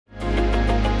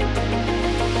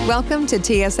Welcome to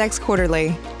TSX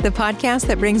Quarterly, the podcast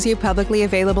that brings you publicly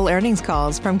available earnings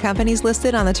calls from companies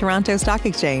listed on the Toronto Stock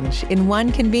Exchange in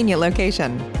one convenient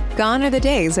location. Gone are the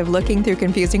days of looking through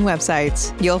confusing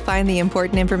websites. You'll find the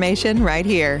important information right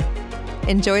here.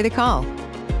 Enjoy the call.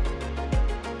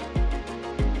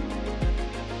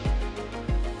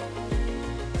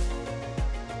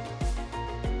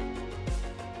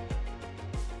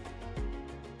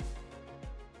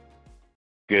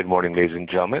 Good morning, ladies and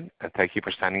gentlemen, and thank you for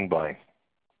standing by.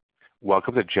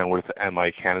 Welcome to Genworth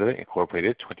MI Canada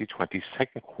Incorporated 2020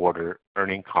 second quarter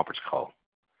earnings conference call.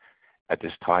 At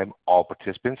this time, all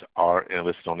participants are in a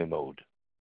listen-only mode.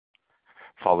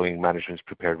 Following management's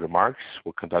prepared remarks,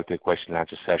 we'll conduct a question and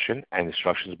answer session, and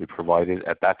instructions will be provided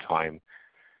at that time.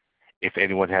 If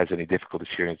anyone has any difficulties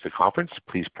hearing the conference,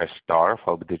 please press star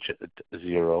followed by digit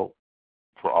 0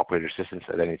 for operator assistance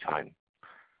at any time.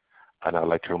 And I'd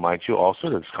like to remind you also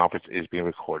that this conference is being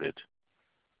recorded.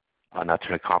 I'll now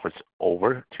turn the conference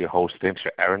over to your host, Mr.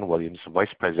 Aaron Williams,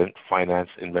 Vice President, Finance,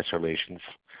 Investor Relations.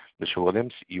 Mr.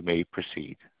 Williams, you may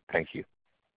proceed. Thank you.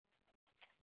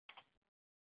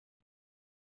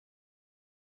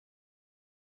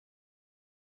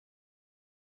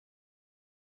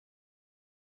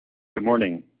 Good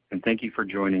morning, and thank you for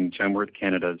joining Genworth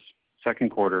Canada's second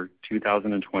quarter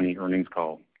 2020 earnings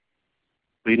call.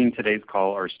 Leading today's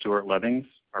call are Stuart Levings,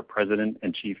 our President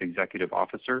and Chief Executive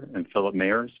Officer, and Philip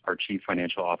Mayers, our Chief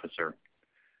Financial Officer.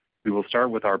 We will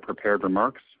start with our prepared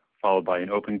remarks, followed by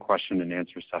an open question and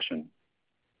answer session.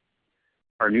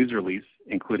 Our news release,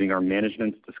 including our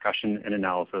management's discussion and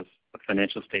analysis of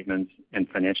financial statements and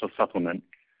financial supplement,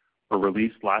 were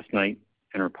released last night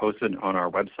and are posted on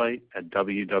our website at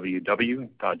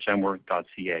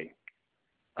www.genworth.ca.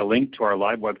 A link to our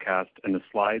live webcast and the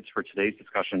slides for today's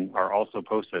discussion are also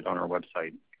posted on our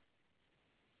website.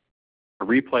 A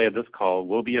replay of this call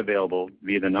will be available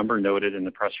via the number noted in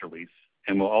the press release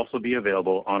and will also be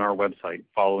available on our website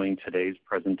following today's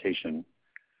presentation.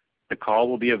 The call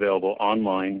will be available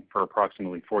online for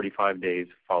approximately 45 days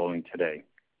following today.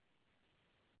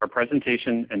 Our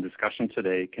presentation and discussion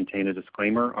today contain a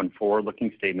disclaimer on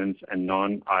forward-looking statements and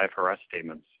non-IFRS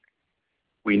statements.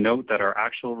 We note that our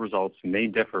actual results may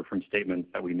differ from statements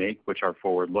that we make which are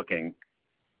forward-looking.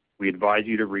 We advise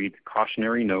you to read the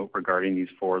cautionary note regarding these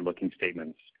forward-looking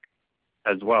statements.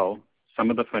 As well, some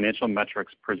of the financial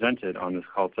metrics presented on this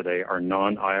call today are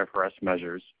non-IFRS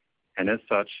measures, and as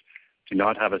such, do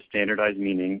not have a standardized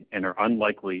meaning and are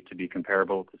unlikely to be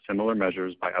comparable to similar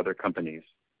measures by other companies.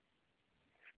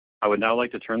 I would now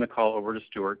like to turn the call over to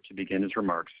Stuart to begin his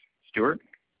remarks. Stuart?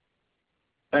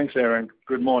 Thanks, Aaron.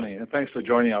 Good morning, and thanks for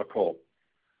joining our call.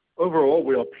 Overall,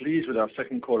 we are pleased with our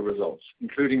second quarter results,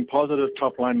 including positive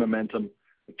top-line momentum,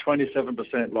 a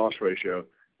 27% loss ratio,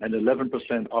 and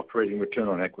 11% operating return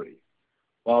on equity.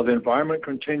 While the environment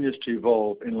continues to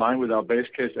evolve in line with our base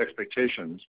case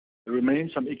expectations, there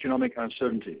remains some economic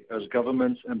uncertainty as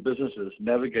governments and businesses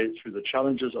navigate through the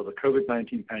challenges of the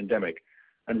COVID-19 pandemic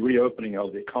and reopening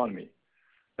of the economy.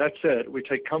 That said, we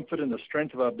take comfort in the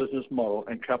strength of our business model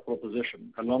and capital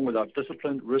position, along with our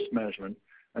disciplined risk management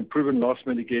and proven loss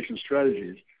mitigation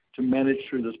strategies to manage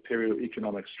through this period of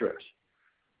economic stress.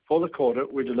 For the quarter,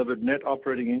 we delivered net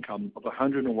operating income of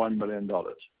 $101 million,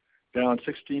 down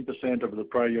 16% over the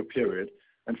prior year period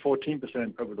and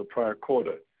 14% over the prior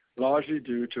quarter, largely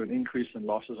due to an increase in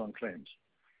losses on claims.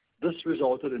 This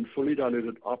resulted in fully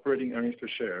diluted operating earnings per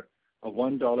share of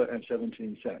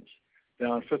 $1.17.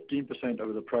 Down 15%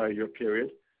 over the prior year period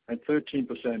and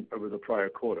 13% over the prior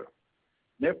quarter.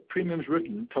 Net premiums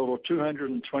written totaled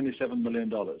 $227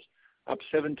 million, up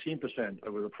 17%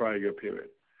 over the prior year period.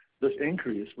 This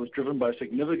increase was driven by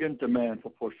significant demand for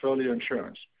portfolio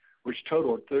insurance, which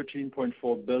totaled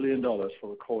 $13.4 billion for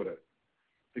the quarter.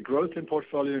 The growth in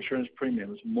portfolio insurance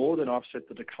premiums more than offset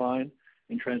the decline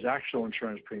in transactional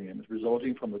insurance premiums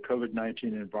resulting from the COVID-19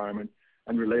 environment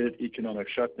and related economic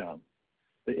shutdown.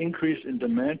 The increase in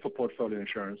demand for portfolio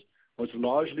insurance was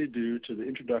largely due to the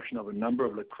introduction of a number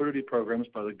of liquidity programs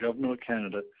by the Government of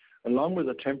Canada, along with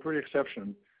a temporary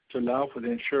exception to allow for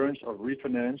the insurance of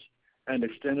refinance and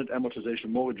extended amortization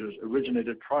mortgages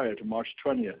originated prior to March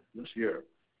 20th this year.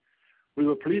 We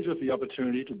were pleased with the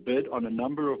opportunity to bid on a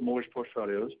number of mortgage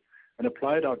portfolios and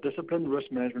applied our disciplined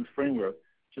risk management framework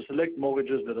to select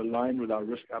mortgages that aligned with our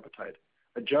risk appetite,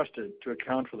 adjusted to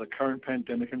account for the current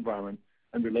pandemic environment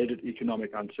and related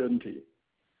economic uncertainty.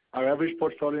 Our average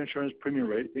portfolio insurance premium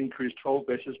rate increased 12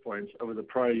 basis points over the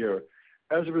prior year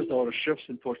as a result of shifts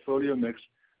in portfolio mix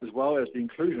as well as the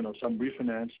inclusion of some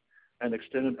refinance and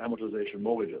extended amortization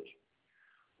mortgages.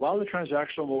 While the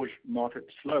transactional mortgage market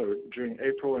slowed during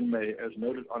April and May, as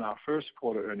noted on our first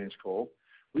quarter earnings call,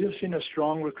 We have seen a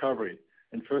strong recovery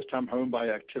in first-time home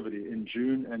buyer activity in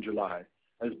June and July,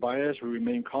 as buyers who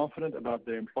remain confident about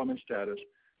their employment status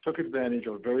took advantage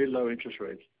of very low interest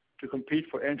rates to compete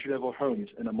for entry-level homes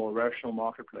in a more rational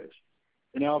marketplace.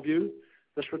 In our view,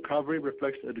 this recovery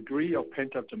reflects a degree of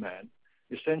pent-up demand,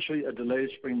 essentially a delayed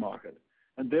spring market,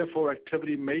 and therefore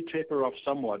activity may taper off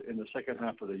somewhat in the second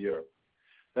half of the year.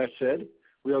 That said,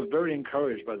 we are very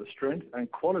encouraged by the strength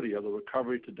and quality of the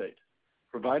recovery to date.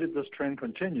 Provided this trend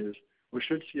continues, we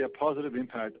should see a positive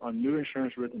impact on new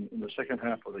insurance written in the second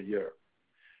half of the year.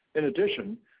 In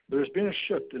addition, there has been a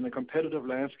shift in the competitive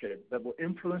landscape that will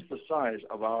influence the size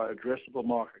of our addressable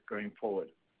market going forward.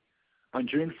 On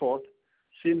June 4th,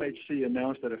 CMHC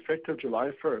announced that effective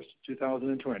July 1st,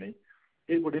 2020,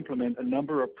 it would implement a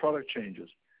number of product changes,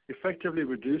 effectively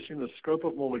reducing the scope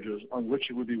of mortgages on which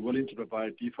it would be willing to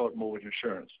provide default mortgage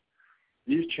insurance.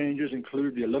 These changes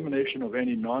include the elimination of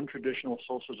any non-traditional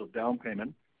sources of down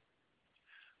payment,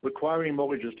 requiring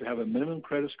mortgages to have a minimum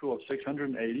credit score of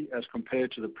 680 as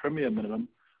compared to the premier minimum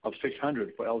of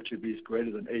 600 for LTVs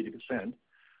greater than 80%,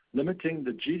 limiting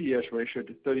the GDS ratio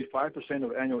to 35%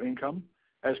 of annual income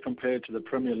as compared to the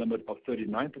premier limit of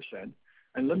 39%,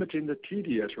 and limiting the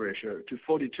TDS ratio to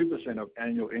 42% of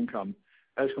annual income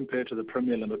as compared to the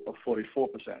premier limit of 44%.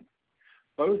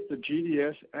 Both the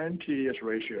GDS and TDS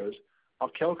ratios are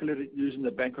calculated using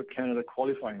the Bank of Canada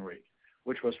qualifying rate,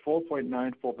 which was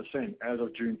 4.94% as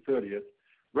of June 30th,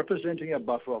 representing a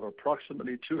buffer of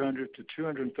approximately 200 to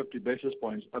 250 basis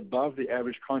points above the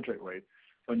average contract rate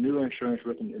for new insurance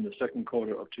written in the second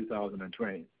quarter of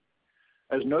 2020.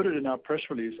 As noted in our press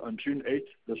release on June 8th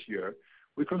this year,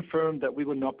 we confirmed that we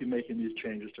would not be making these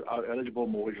changes to our eligible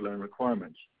mortgage loan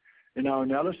requirements. In our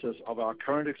analysis of our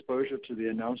current exposure to the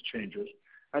announced changes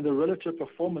and the relative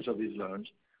performance of these loans,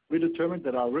 we determined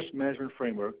that our risk management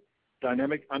framework,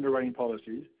 dynamic underwriting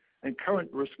policies, and current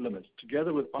risk limits,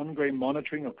 together with ongoing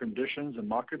monitoring of conditions and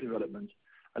market developments,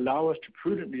 allow us to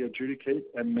prudently adjudicate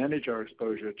and manage our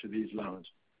exposure to these loans.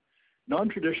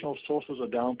 Non-traditional sources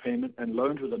of down payment and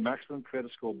loans with a maximum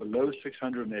credit score below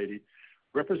 680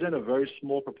 represent a very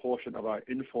small proportion of our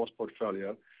in-force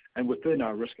portfolio and within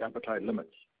our risk appetite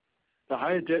limits. The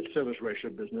higher debt service ratio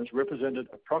business represented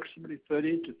approximately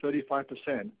 30 to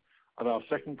 35% of our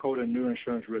second quarter new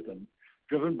insurance written,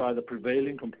 driven by the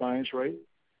prevailing compliance rate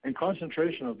and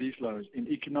concentration of these loans in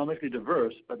economically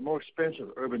diverse but more expensive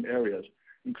urban areas,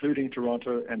 including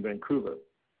Toronto and Vancouver.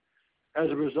 As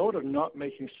a result of not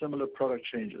making similar product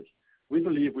changes, we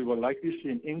believe we will likely see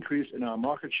an increase in our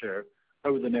market share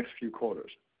over the next few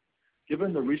quarters.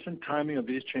 Given the recent timing of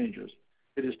these changes,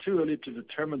 it is too early to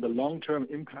determine the long-term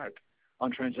impact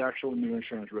on transactional new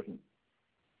insurance written.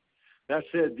 That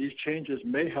said, these changes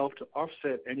may help to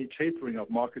offset any tapering of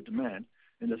market demand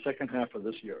in the second half of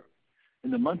this year.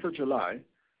 In the month of July,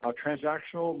 our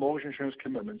transactional mortgage insurance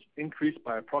commitments increased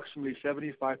by approximately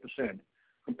 75%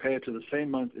 compared to the same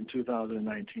month in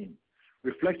 2019,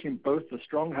 reflecting both the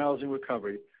strong housing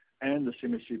recovery and the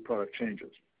CMHC product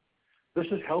changes. This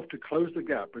has helped to close the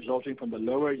gap resulting from the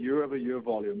lower year-over-year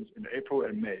volumes in April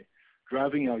and May,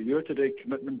 driving our year-to-date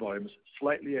commitment volumes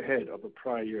slightly ahead of the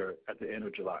prior year at the end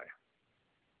of July.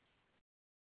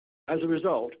 As a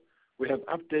result, we have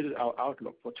updated our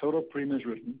outlook for total premiums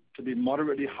written to be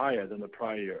moderately higher than the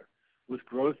prior year, with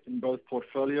growth in both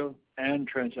portfolio and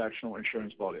transactional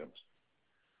insurance volumes.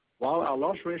 While our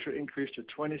loss ratio increased to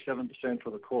 27%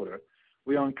 for the quarter,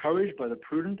 we are encouraged by the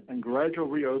prudent and gradual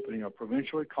reopening of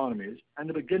provincial economies and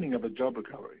the beginning of a job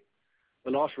recovery.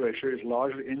 The loss ratio is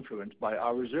largely influenced by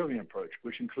our reserving approach,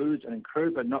 which includes an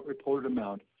incurred but not reported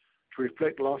amount to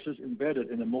reflect losses embedded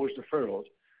in the mortgage deferrals,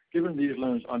 given these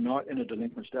loans are not in a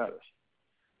delinquent status.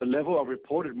 The level of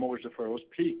reported mortgage deferrals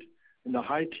peaked in the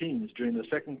high teens during the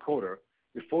second quarter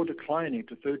before declining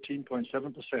to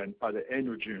 13.7% by the end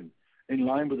of June, in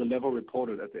line with the level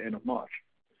reported at the end of March.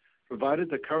 Provided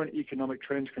the current economic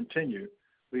trends continue,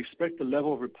 we expect the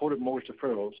level of reported mortgage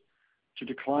deferrals to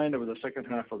decline over the second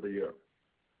half of the year.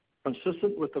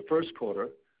 Consistent with the first quarter,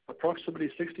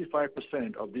 approximately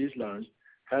 65% of these loans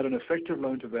had an effective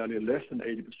loan-to-value less than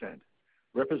 80%,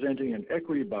 representing an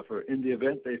equity buffer in the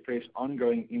event they face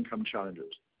ongoing income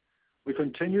challenges. We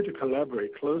continue to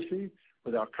collaborate closely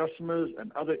with our customers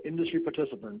and other industry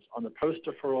participants on the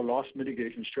post-deferral loss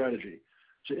mitigation strategy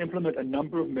to implement a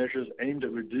number of measures aimed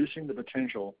at reducing the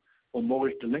potential for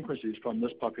mortgage delinquencies from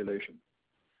this population.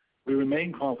 We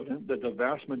remain confident that the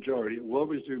vast majority will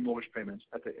resume mortgage payments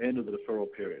at the end of the deferral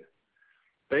period.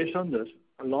 Based on this,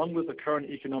 along with the current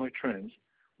economic trends,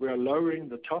 we are lowering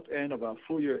the top end of our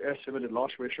full-year estimated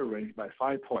loss ratio range by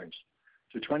 5 points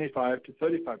to 25 to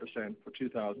 35% for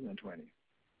 2020.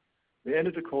 We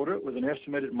ended the quarter with an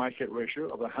estimated MICAT ratio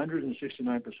of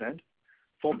 169%,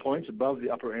 4 points above the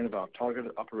upper end of our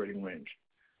targeted operating range.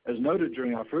 As noted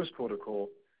during our first quarter call,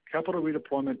 capital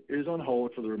redeployment is on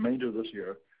hold for the remainder of this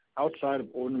year outside of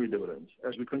ordinary dividends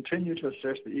as we continue to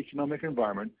assess the economic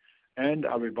environment and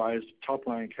our revised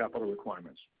top-line capital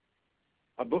requirements.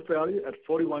 Our book value at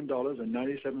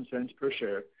 $41.97 per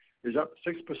share is up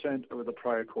 6% over the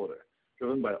prior quarter,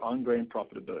 driven by ongoing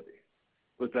profitability.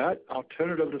 With that, I'll turn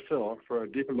it over to Phil for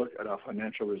a deeper look at our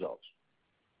financial results.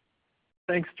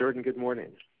 Thanks, Stuart, and good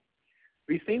morning.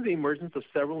 We've seen the emergence of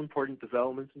several important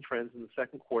developments and trends in the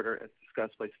second quarter as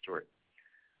discussed by Stuart.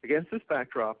 Against this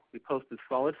backdrop, we posted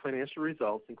solid financial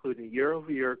results, including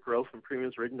year-over-year growth in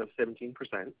premiums written of 17%,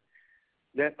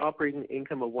 net operating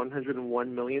income of $101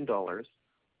 million,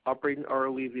 operating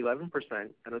ROE of 11%,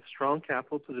 and a strong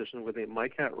capital position with a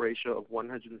MICAT ratio of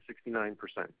 169%.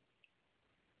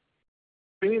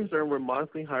 Premiums earned were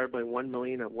modestly higher by $1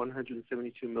 million at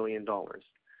 $172 million.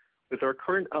 With our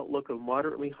current outlook of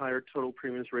moderately higher total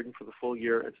premiums written for the full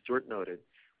year, as Stuart noted,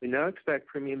 we now expect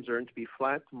premiums earned to be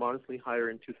flat to modestly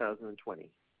higher in 2020.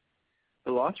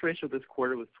 The loss ratio this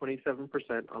quarter was 27%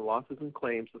 on losses and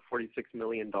claims of $46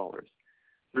 million.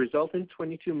 The resulting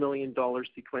 $22 million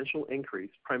sequential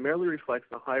increase primarily reflects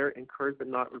a higher incurred but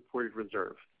not reported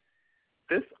reserve.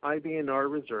 This IBNR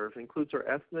reserve includes our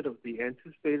estimate of the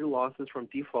anticipated losses from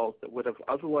defaults that would have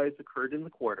otherwise occurred in the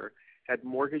quarter had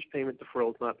mortgage payment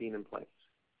deferrals not been in place.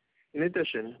 In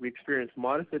addition, we experienced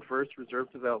modest adverse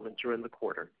reserve development during the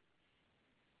quarter.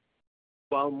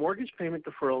 While mortgage payment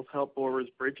deferrals help borrowers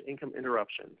bridge income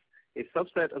interruptions, a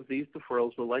subset of these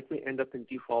deferrals will likely end up in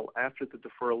default after the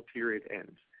deferral period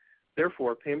ends.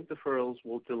 Therefore, payment deferrals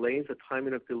will delay the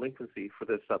timing of delinquency for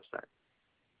this subset.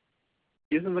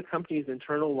 Using the company's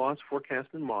internal loss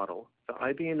forecasting model, the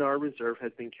IBNR reserve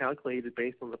has been calculated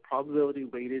based on the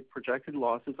probability-weighted projected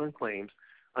losses on claims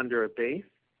under a base,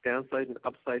 downside, and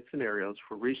upside scenarios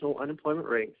for regional unemployment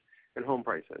rates and home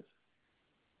prices.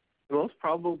 The most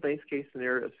probable base case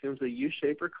scenario assumes a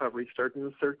U-shaped recovery starting in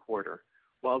the third quarter,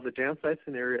 while the downside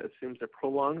scenario assumes a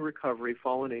prolonged recovery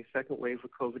following a second wave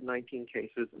of COVID-19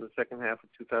 cases in the second half of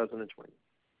 2020.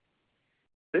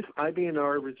 This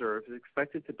IBNR reserve is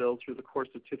expected to build through the course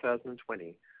of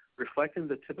 2020, reflecting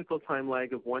the typical time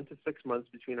lag of 1 to 6 months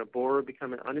between a borrower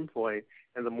becoming unemployed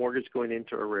and the mortgage going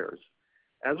into arrears.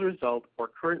 As a result, our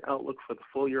current outlook for the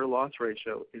full-year loss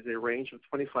ratio is a range of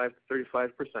 25 to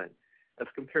 35%, as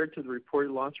compared to the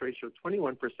reported loss ratio of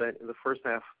 21% in the first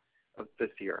half of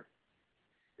this year.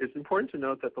 It's important to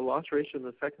note that the loss ratio in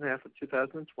the second half of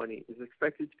 2020 is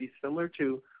expected to be similar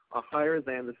to or higher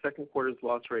than the second quarter's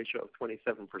loss ratio of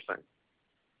 27%.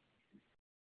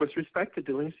 With respect to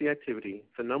delinquency activity,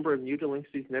 the number of new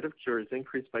delinquencies net of cures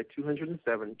increased by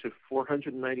 207 to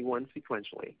 491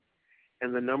 sequentially,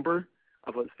 and the number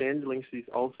of outstanding delinquencies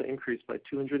also increased by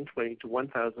 220 to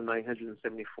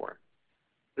 1,974.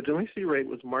 The delinquency rate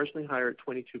was marginally higher at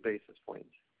 22 basis points.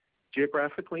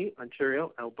 Geographically,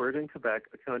 Ontario, Alberta, and Quebec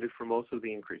accounted for most of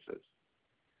the increases.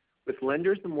 With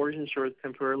lenders and mortgage insurers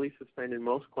temporarily suspending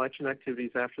most collection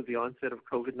activities after the onset of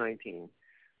COVID-19,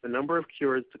 the number of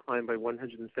cures declined by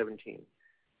 117.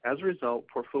 As a result,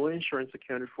 portfolio insurance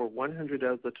accounted for 100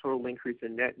 of the total increase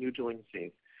in net new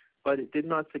delinquencies, but it did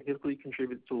not significantly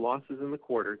contribute to losses in the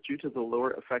quarter due to the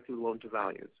lower effective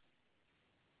loan-to-values.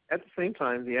 At the same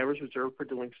time, the average reserve per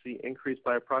delinquency increased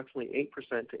by approximately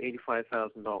 8% to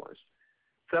 $85,000.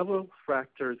 Several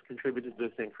factors contributed to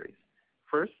this increase.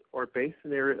 First, our base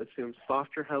scenario assumes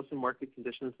softer housing market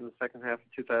conditions in the second half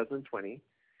of 2020.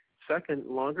 Second,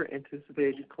 longer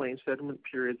anticipated claim settlement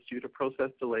periods due to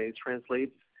process delays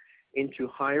translates into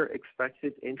higher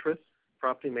expected interest,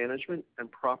 property management, and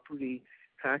property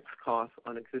tax costs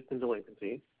on existing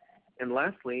delinquencies. And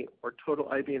lastly, our total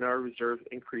IBNR reserve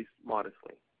increased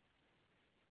modestly.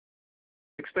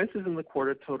 Expenses in the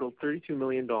quarter totaled $32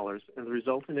 million, and the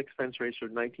resulting expense ratio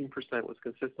of 19% was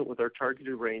consistent with our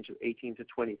targeted range of 18 to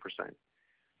 20%.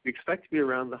 We expect to be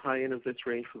around the high end of this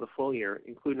range for the full year,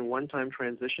 including one-time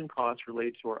transition costs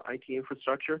related to our IT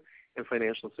infrastructure and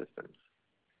financial systems.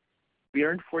 We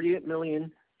earned $48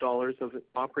 million of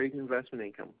operating investment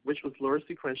income, which was lower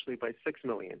sequentially by $6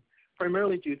 million,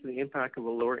 primarily due to the impact of a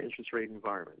lower interest rate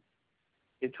environment.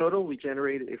 In total, we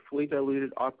generated a fully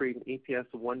diluted operating EPS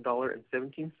of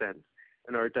 $1.17,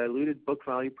 and our diluted book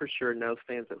value per share now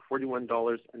stands at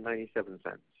 $41.97.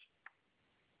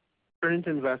 Turning to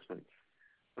investments.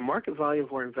 The market value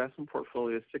of our investment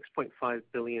portfolio is $6.5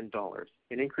 billion,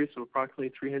 an increase of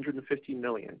approximately $350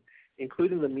 million,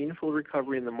 including the meaningful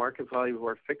recovery in the market value of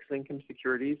our fixed income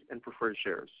securities and preferred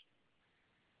shares.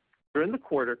 During the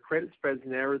quarter, credit spreads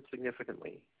narrowed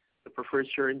significantly. The preferred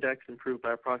share index improved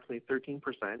by approximately 13%,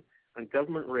 and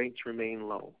government rates remain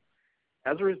low.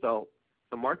 As a result,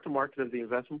 the mark-to-market of the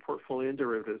investment portfolio and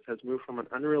derivatives has moved from an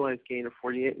unrealized gain of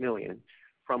 $48 million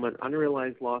from an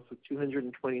unrealized loss of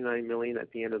 $229 million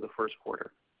at the end of the first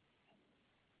quarter.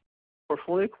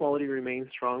 Portfolio quality remains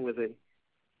strong with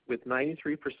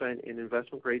 93% in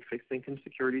investment-grade fixed income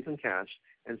securities and cash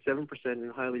and 7%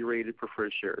 in highly rated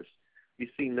preferred shares. We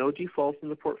see no defaults in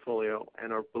the portfolio,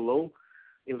 and our below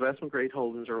investment-grade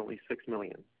holdings are only $6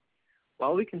 million.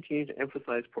 While we continue to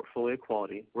emphasize portfolio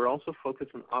quality, we're also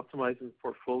focused on optimizing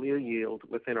portfolio yield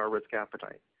within our risk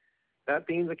appetite. That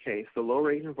being the case, the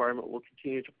low-rate environment will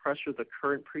continue to pressure the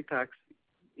current pre-tax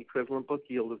equivalent book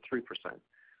yield of 3%.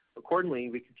 Accordingly,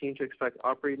 we continue to expect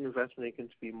operating investment income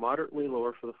to be moderately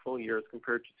lower for the full year as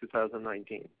compared to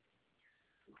 2019.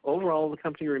 Overall, the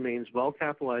company remains well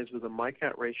capitalized with a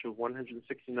MICAT ratio of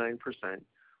 169%,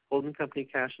 holding company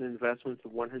cash and investments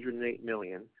of $108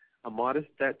 million, a modest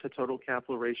debt to total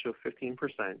capital ratio of 15%,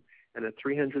 and a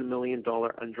 $300 million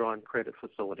undrawn credit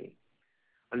facility.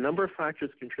 A number of factors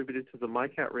contributed to the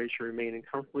MICAT ratio remaining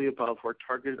comfortably above our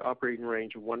targeted operating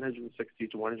range of 160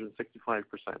 to 165%.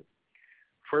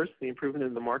 First, the improvement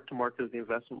in the mark-to-market of the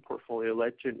investment portfolio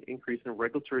led to an increase in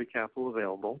regulatory capital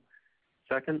available.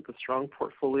 Second, the strong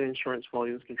portfolio insurance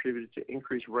volumes contributed to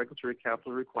increased regulatory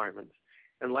capital requirements.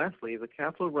 And lastly, the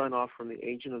capital runoff from the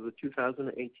aging of the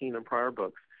 2018 and prior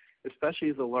books,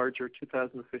 especially the larger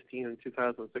 2015 and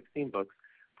 2016 books,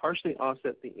 partially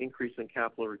offset the increase in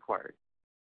capital required.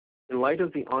 In light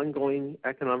of the ongoing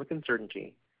economic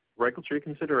uncertainty, regulatory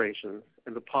considerations,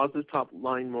 and the positive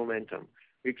top-line momentum,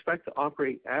 we expect to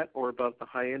operate at or above the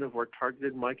high end of our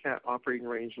targeted MICAT operating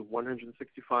range of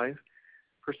 165%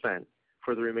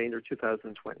 for the remainder of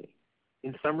 2020.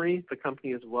 In summary, the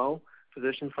company is well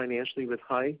positioned financially with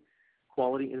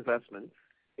high-quality investments,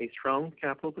 a strong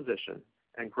capital position,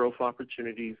 and growth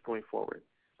opportunities going forward.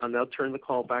 I'll now turn the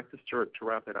call back to Stuart to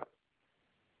wrap it up.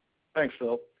 Thanks,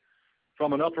 Phil.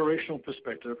 From an operational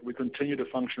perspective, we continue to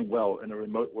function well in a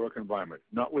remote work environment,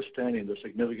 notwithstanding the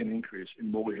significant increase in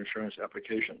mortgage insurance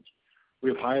applications. We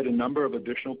have hired a number of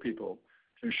additional people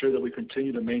to ensure that we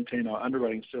continue to maintain our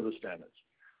underwriting service standards.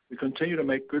 We continue to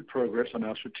make good progress on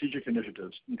our strategic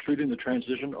initiatives, including the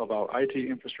transition of our IT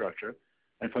infrastructure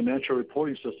and financial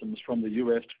reporting systems from the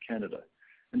U.S. to Canada.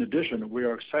 In addition, we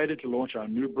are excited to launch our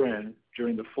new brand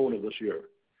during the fall of this year.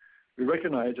 We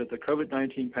recognize that the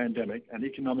COVID-19 pandemic and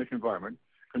economic environment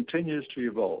continues to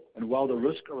evolve, and while the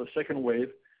risk of a second wave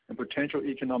and potential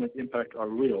economic impact are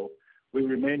real, we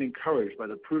remain encouraged by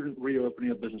the prudent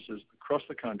reopening of businesses across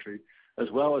the country, as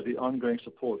well as the ongoing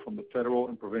support from the federal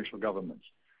and provincial governments.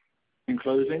 In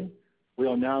closing, we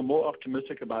are now more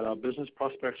optimistic about our business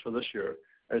prospects for this year,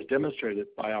 as demonstrated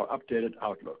by our updated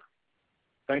outlook.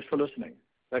 Thanks for listening.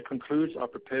 That concludes our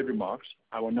prepared remarks.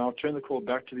 I will now turn the call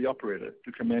back to the operator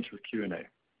to commence with Q&A.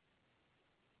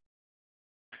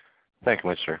 Thank you,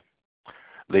 Mr.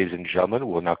 Ladies and gentlemen,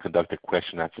 we'll now conduct a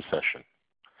question-and-answer session.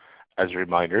 As a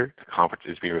reminder, the conference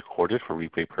is being recorded for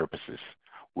replay purposes.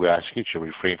 We ask you to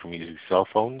refrain from using cell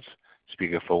phones,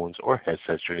 speakerphones, or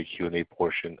headsets during the Q&A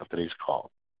portion of today's call.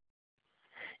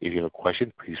 If you have a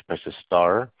question, please press the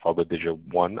star followed by the digit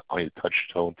 1 on your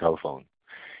touch-tone telephone.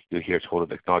 You'll hear a tone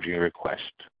acknowledging your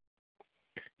request.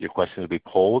 Your question will be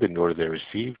polled in the order they're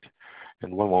received.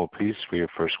 And one moment, please, for your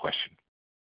first question.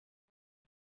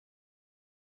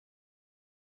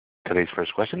 Today's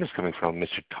first question is coming from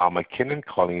Mr. Tom MacKinnon,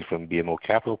 calling from BMO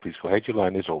Capital. Please go ahead. Your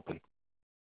line is open.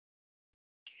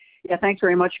 Yeah, thanks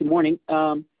very much. Good morning.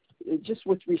 Just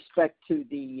with respect to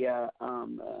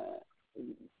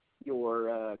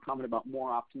your comment about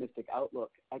more optimistic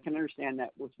outlook, I can understand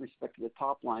that with respect to the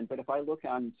top line, but if I look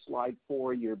on slide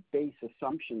 4, your base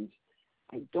assumptions,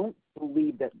 I don't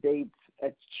believe that they've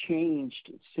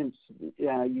changed since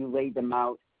you laid them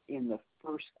out in the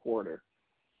first quarter.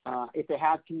 If they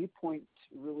have, can you point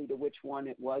really to which one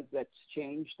it was that's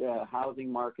changed? The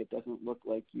housing market doesn't look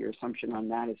like your assumption on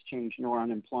that has changed, nor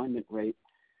unemployment rate,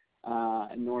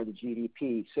 nor the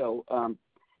GDP. So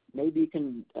maybe you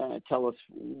can tell us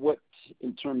what,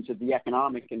 in terms of the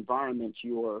economic environment,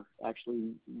 you're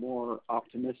actually more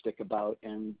optimistic about,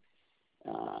 and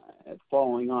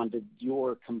following on, did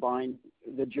your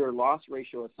loss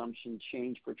ratio assumption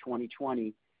change for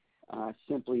 2020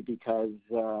 simply because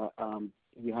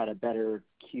you had a better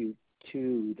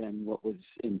Q2 than what was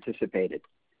anticipated?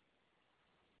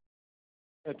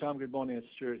 Hey, Tom, good morning. It's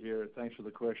Stuart here. Thanks for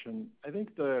the question. I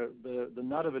think the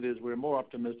nut of it is we're more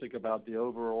optimistic about the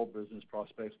overall business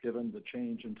prospects given the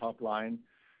change in top line,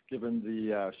 given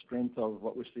the strength of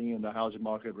what we're seeing in the housing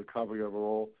market recovery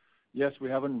overall, yes, we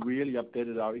haven't really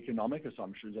updated our economic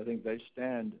assumptions. I think they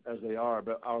stand as they are,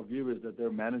 but our view is that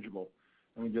they're manageable.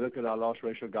 And when you look at our loss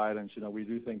ratio guidance, we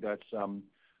do think that's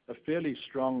a fairly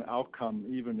strong outcome,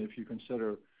 even if you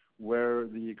consider where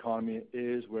the economy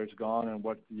is, where it's gone, and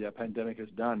what the pandemic has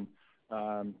done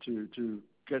to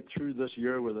get through this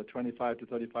year with a 25 to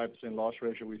 35% loss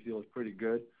ratio. We feel is pretty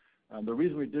good. The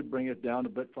reason we did bring it down a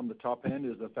bit from the top end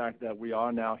is the fact that we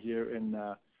are now here in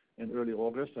early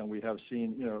August, and we have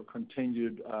seen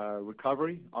continued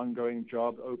recovery, ongoing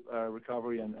job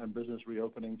recovery, and business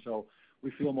reopening. So we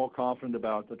feel more confident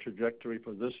about the trajectory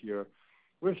for this year.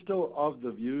 We're still of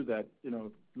the view that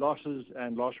losses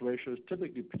and loss ratios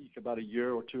typically peak about a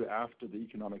year or two after the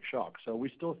economic shock. So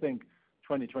we still think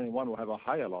 2021 will have a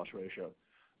higher loss ratio.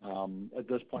 At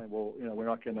this point, we're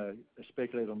not going to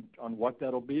speculate on what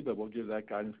that'll be, but we'll give that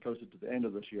guidance closer to the end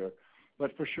of this year.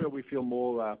 But for sure, we feel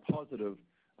more positive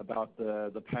about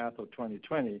the path of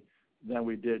 2020 than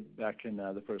we did back in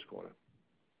the first quarter.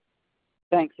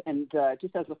 Thanks. And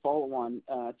just as a follow-on,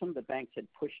 some of the banks had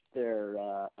pushed their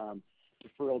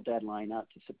deferral deadline out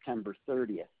to September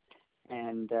 30th.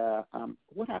 And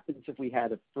what happens if we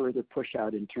had a further push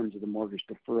out in terms of the mortgage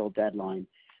deferral deadline?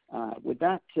 Would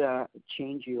that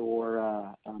change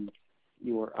your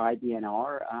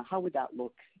IBNR? How would that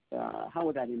look? How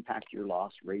would that impact your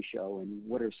loss ratio? And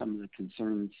what are some of the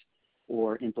concerns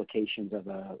or implications of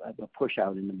a push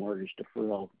out in the mortgage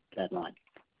deferral deadline?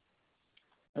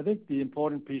 I think the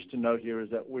important piece to note here is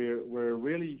that we're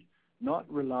really not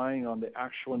relying on the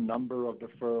actual number of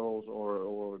deferrals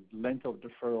or length of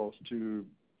deferrals to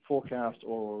forecast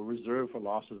or reserve for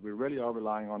losses. We really are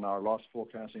relying on our loss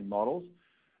forecasting models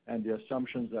and the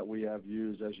assumptions that we have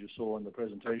used, as you saw in the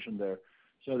presentation there.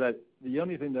 So that the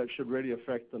only thing that should really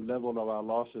affect the level of our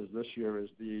losses this year is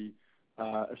the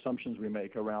assumptions we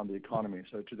make around the economy.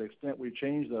 So to the extent we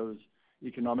change those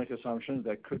economic assumptions,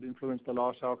 that could influence the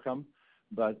loss outcome.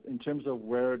 But in terms of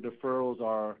where deferrals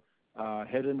are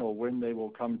heading or when they will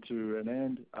come to an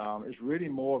end, it's really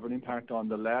more of an impact on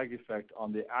the lag effect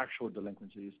on the actual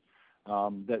delinquencies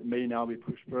that may now be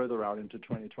pushed further out into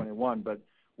 2021. But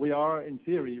we are, in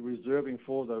theory, reserving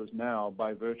for those now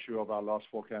by virtue of our loss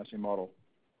forecasting model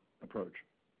approach.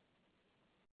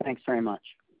 Thanks very much.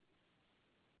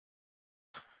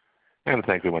 And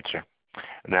thank you very much, sir.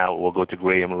 Now we'll go to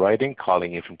Graham Ryding,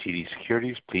 calling in from TD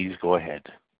Securities. Please go ahead.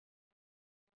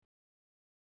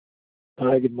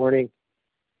 Hi, good morning.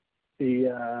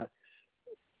 The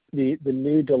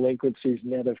new delinquencies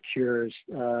net of cures,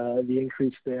 the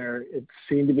increase there, it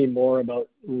seemed to be more about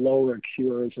lower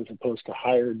cures as opposed to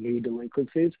higher new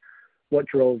delinquencies. What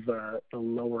drove the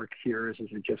lower cures? Is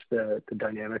it just the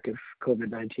dynamic of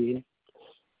COVID-19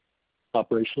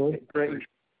 operationally?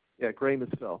 Graham,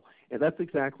 it's Phil. And that's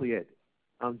exactly it.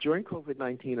 During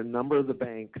COVID-19, a number of the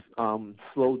banks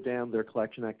slowed down their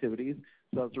collection activities.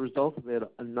 So as a result of it,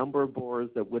 a number of borrowers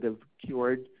that would have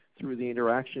cured through the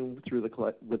interaction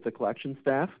with the collection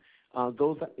staff,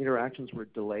 those interactions were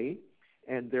delayed,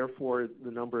 and therefore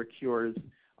the number of cures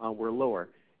were lower.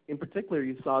 In particular,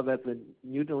 you saw that the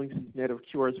new delinquencies net of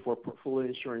cures for portfolio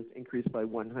insurance increased by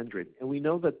 100. And we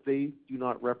know that they do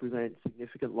not represent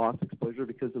significant loss exposure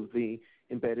because of the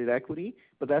embedded equity,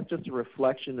 but that's just a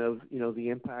reflection of the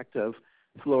impact of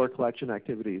slower collection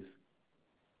activities.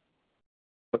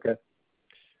 Okay.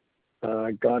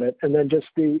 Got it. And then just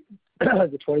the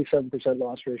 27%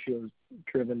 loss ratio is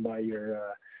driven by your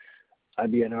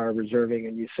IBNR reserving,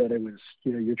 and you said it was,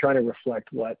 you're trying to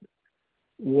reflect what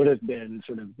would have been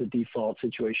sort of the default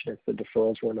situation if the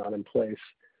deferrals were not in place.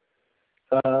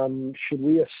 Should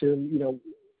we assume,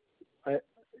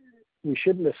 we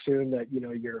shouldn't assume that,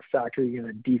 you're factoring in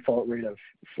a default rate of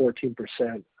 14%.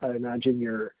 I imagine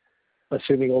you're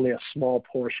assuming only a small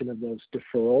portion of those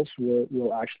deferrals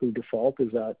will actually default.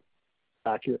 Is that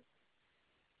accurate?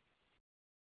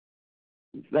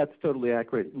 That's totally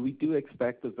accurate. We do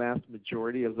expect the vast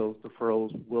majority of those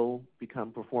deferrals will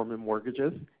become performing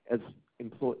mortgages as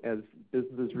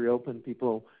businesses reopen,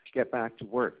 people get back to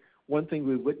work. One thing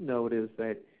we would note is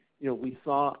that we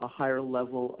saw a higher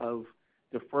level of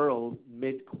deferrals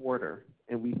mid-quarter,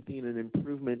 and we've seen an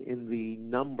improvement in the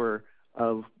number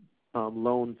of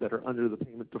loans that are under the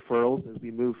payment deferrals as we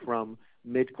move from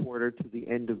mid-quarter to the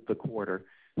end of the quarter.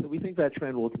 So we think that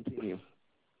trend will continue.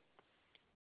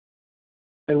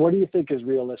 And what do you think is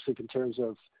realistic in terms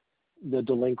of the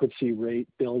delinquency rate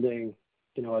building,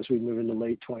 as we move into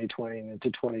late 2020 and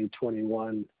into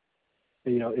 2021?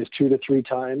 Is 2 to 3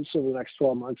 times over the next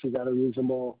 12 months, is that a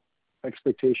reasonable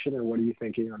expectation, or what are you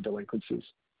thinking on delinquencies?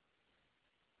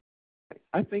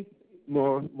 I think,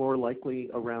 more likely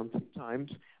around 2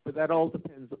 times, but that all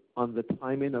depends on the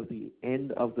timing of the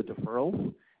end of the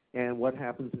deferrals and what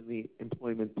happens in the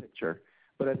employment picture.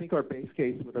 But I think our base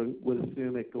case would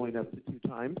assume it going up to 2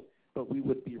 times, but we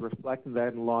would be reflecting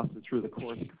that in losses through the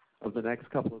course of the next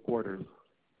couple of quarters.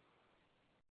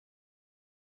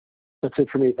 That's it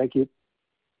for me. Thank you.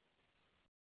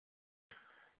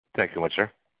 Thank you much,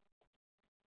 sir.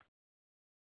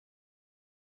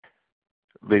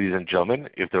 Ladies and gentlemen,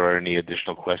 if there are any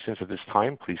additional questions at this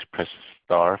time, please press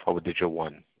star followed by digit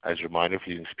 1. As a reminder, if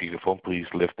you're using speakerphone, please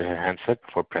lift the handset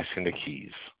before pressing the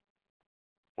keys.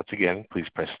 Once again, please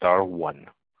press star 1.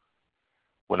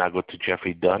 We'll now go to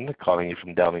Jeffrey Dunn, calling you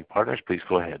from Dowling Partners. Please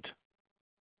go ahead.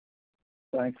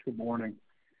 Thanks. Good morning.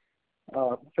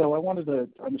 Phil, I wanted to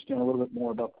understand a little bit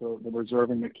more about the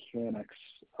reserving mechanics.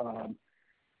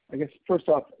 I guess first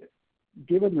off,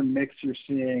 given the mix you're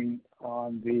seeing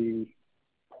on the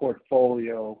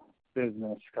portfolio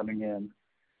business coming in,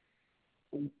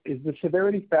 is the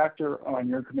severity factor on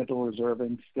your incremental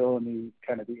reserving still in the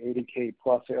kind of the 80K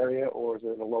plus area, or is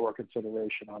it a lower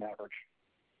consideration on average?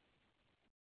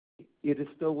 It is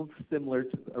still similar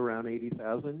to around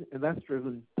 80,000, and that's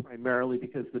driven primarily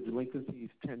because the delinquencies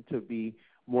tend to be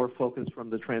more focused from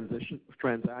the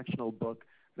transactional book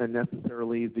than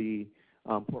necessarily the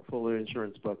portfolio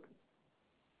insurance book.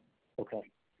 Okay.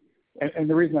 And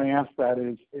the reason I ask that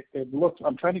is it looks,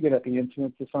 I'm trying to get at the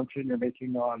incidence assumption you're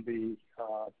making on the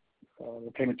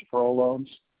payment deferral loans.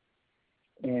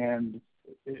 And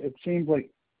it seems like,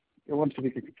 I want to be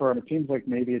confirmed, it seems like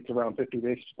maybe it's around 50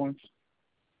 basis points.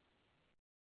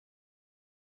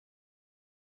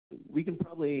 We can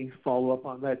probably follow up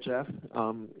on that, Jeff,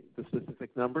 the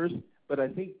specific numbers. But I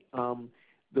think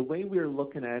the way we're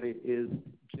looking at it is,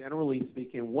 generally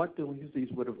speaking, what delinquencies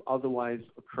would have otherwise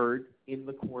occurred in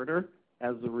the quarter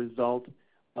as a result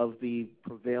of the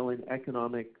prevailing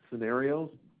economic scenarios,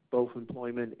 both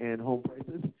employment and home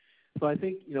prices. So I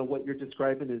think, what you're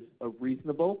describing is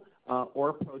reasonable. Our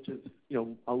approach is,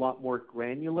 a lot more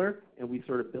granular, and we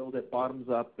sort of build it bottoms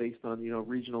up based on,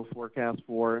 regional forecasts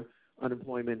for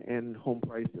unemployment and home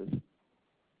prices.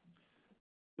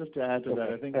 Just to add to that,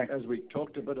 I think as we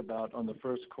talked a bit about on the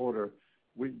first quarter,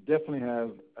 we definitely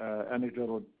have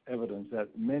anecdotal evidence that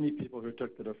many people who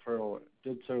took the deferral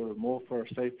did so more for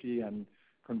safety and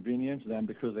convenience than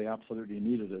because they absolutely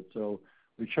needed it. So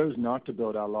we chose not to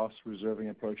build our loss reserving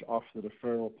approach off the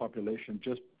deferral population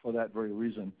just for that very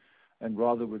reason, and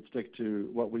rather would stick to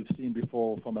what we've seen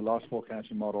before from a loss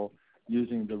forecasting model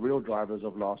using the real drivers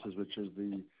of losses, which is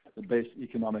the base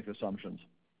economic assumptions.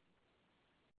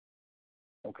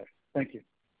 Okay. Thank you.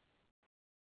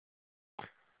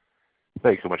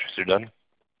 Thank you so much, Mr. Dunn.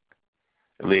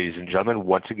 Ladies and gentlemen,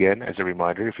 once again, as a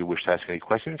reminder, if you wish to ask any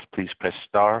questions, please press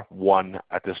star 1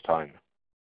 at this time.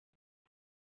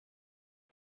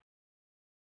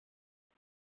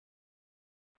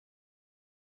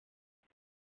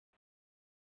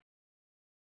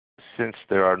 Since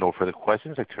there are no further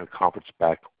questions, I turn the conference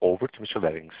back over to Mr.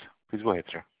 Lettings. Please go ahead,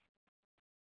 sir.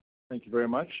 Thank you very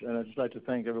much. And I'd just like to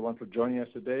thank everyone for joining us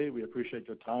today. We appreciate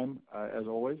your time, as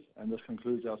always. And this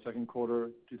concludes our second quarter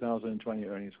 2020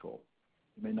 earnings call.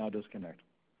 You may now disconnect.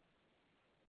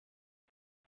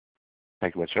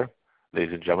 Thank you much, sir.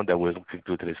 Ladies and gentlemen, that will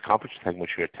conclude today's conference. Thank you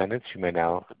much for your attendance. You may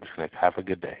now disconnect. Have a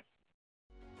good day.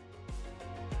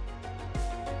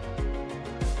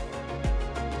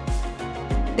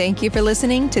 Thank you for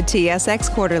listening to TSX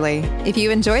Quarterly. If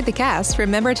you enjoyed the cast,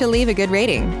 remember to leave a good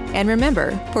rating. And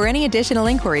remember, for any additional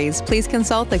inquiries, please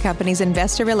consult the company's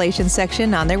investor relations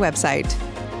section on their website.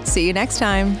 See you next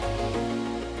time.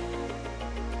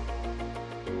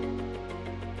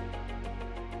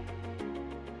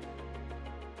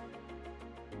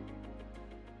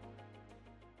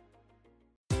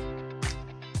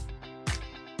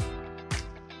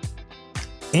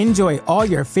 Enjoy all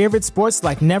your favorite sports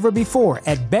like never before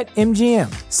at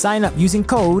BetMGM. Sign up using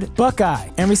code Buckeye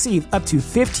and receive up to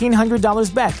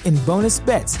 $1,500 back in bonus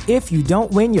bets if you don't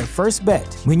win your first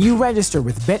bet. When you register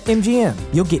with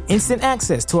BetMGM, you'll get instant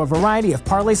access to a variety of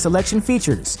parlay selection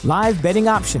features, live betting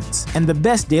options, and the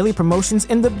best daily promotions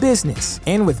in the business.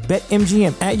 And with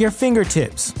BetMGM at your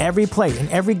fingertips, every play and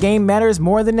every game matters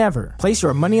more than ever. Place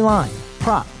your money line,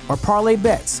 prop, or parlay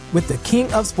bets with the king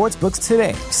of sportsbooks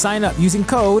today. Sign up using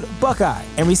code Buckeye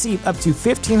and receive up to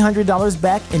 $1,500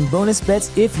 back in bonus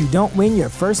bets if you don't win your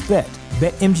first bet.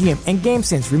 BetMGM and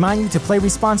GameSense remind you to play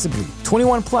responsibly.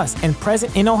 21 plus and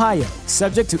present in Ohio,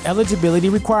 subject to eligibility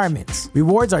requirements.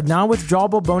 Rewards are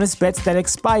non-withdrawable bonus bets that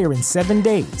expire in 7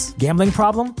 days. Gambling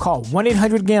problem? Call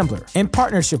 1-800-GAMBLER. In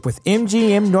partnership with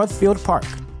MGM Northfield Park.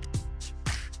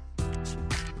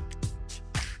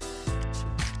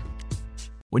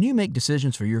 When you make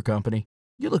decisions for your company,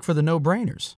 you look for the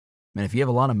no-brainers. And if you have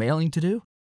a lot of mailing to do,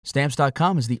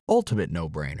 Stamps.com is the ultimate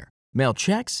no-brainer. Mail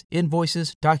checks,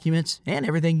 invoices, documents, and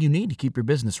everything you need to keep your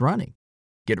business running.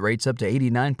 Get rates up to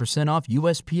 89% off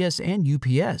USPS and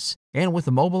UPS. And with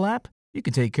the mobile app, you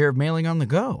can take care of mailing on the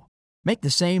go. Make the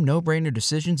same no-brainer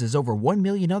decisions as over 1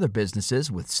 million other businesses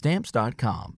with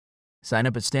Stamps.com. Sign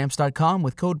up at Stamps.com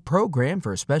with code PROGRAM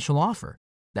for a special offer.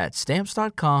 That's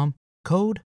Stamps.com,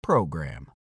 code PROGRAM.